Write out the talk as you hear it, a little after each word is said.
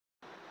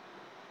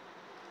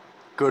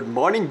Good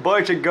morning,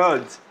 boys and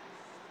girls.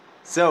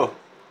 So,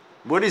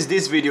 what is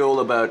this video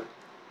all about?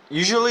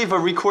 Usually if I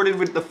record it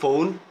with the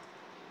phone,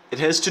 it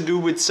has to do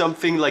with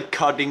something like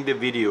cutting the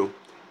video.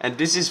 And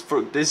this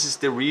is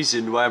the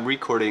reason why I'm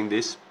recording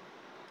this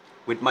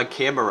with my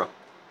camera.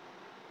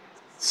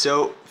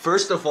 So,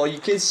 first of all, you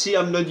can see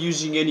I'm not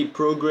using any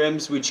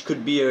programs which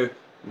could be a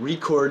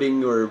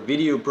recording or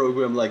video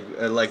program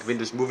like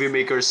Windows Movie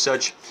Maker or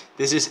such.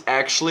 This is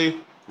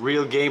actually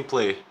real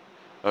gameplay.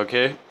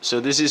 Okay, so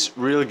this is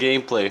real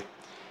gameplay.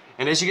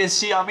 And as you can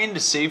see, I'm in the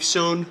safe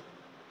zone,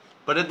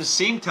 but at the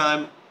same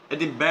time,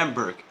 I'm in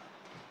Bamberg.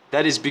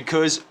 That is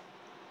because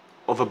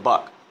of a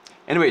bug.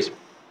 Anyways,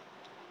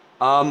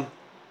 I'm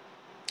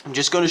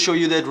just gonna show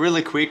you that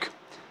really quick.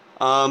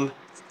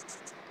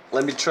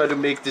 Let me try to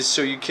make this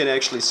so you can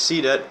actually see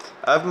that.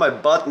 I have my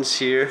buttons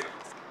here.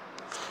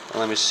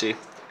 Let me see.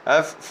 I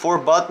have 4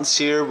 buttons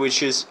here,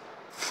 which is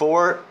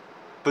 4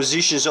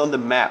 positions on the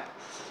map.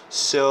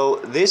 So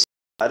this,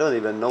 I don't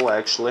even know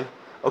actually.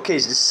 Okay,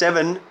 so the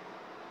 7,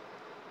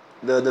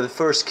 the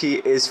first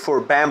key is for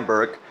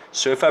Bamberg.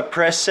 So if I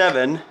press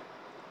 7,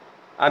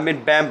 I'm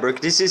in Bamberg.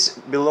 This is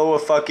below a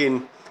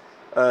fucking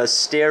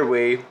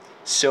stairway.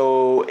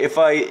 So if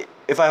I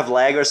have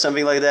lag or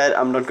something like that,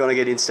 I'm not gonna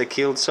get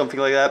insta-killed, something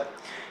like that.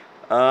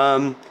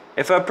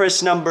 If I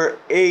press number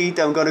 8,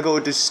 I'm gonna go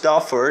to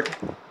Stafford.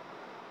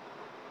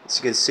 As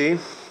you can see,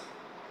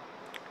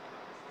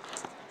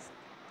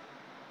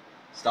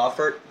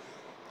 Stafford,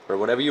 or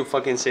whatever you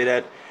fucking say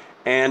that.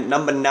 And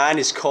number 9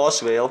 is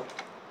Causewell,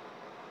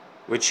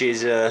 which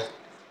is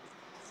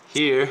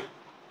here.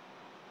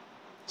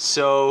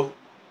 So,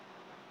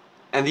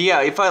 and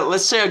yeah, if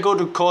let's say I go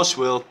to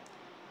Causewell,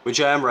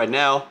 which I am right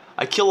now,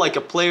 I kill like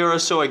a player or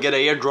so, I get an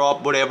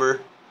airdrop,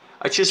 whatever.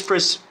 I just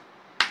press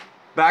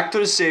back to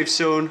the safe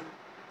zone,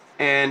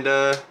 and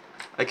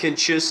I can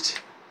just,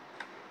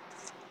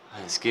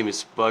 this game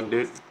is bugged,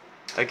 dude.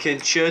 I can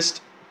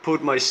just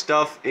put my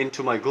stuff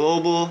into my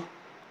global,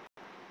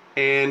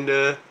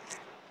 and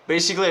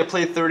basically I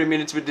played 30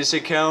 minutes with this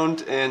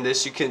account, and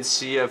as you can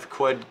see, I have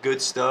quite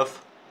good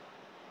stuff,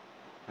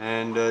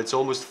 and it's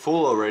almost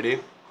full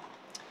already.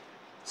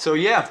 So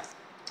yeah,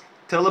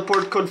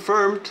 teleport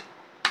confirmed.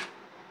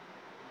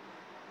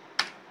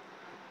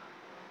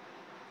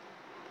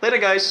 Later,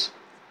 guys.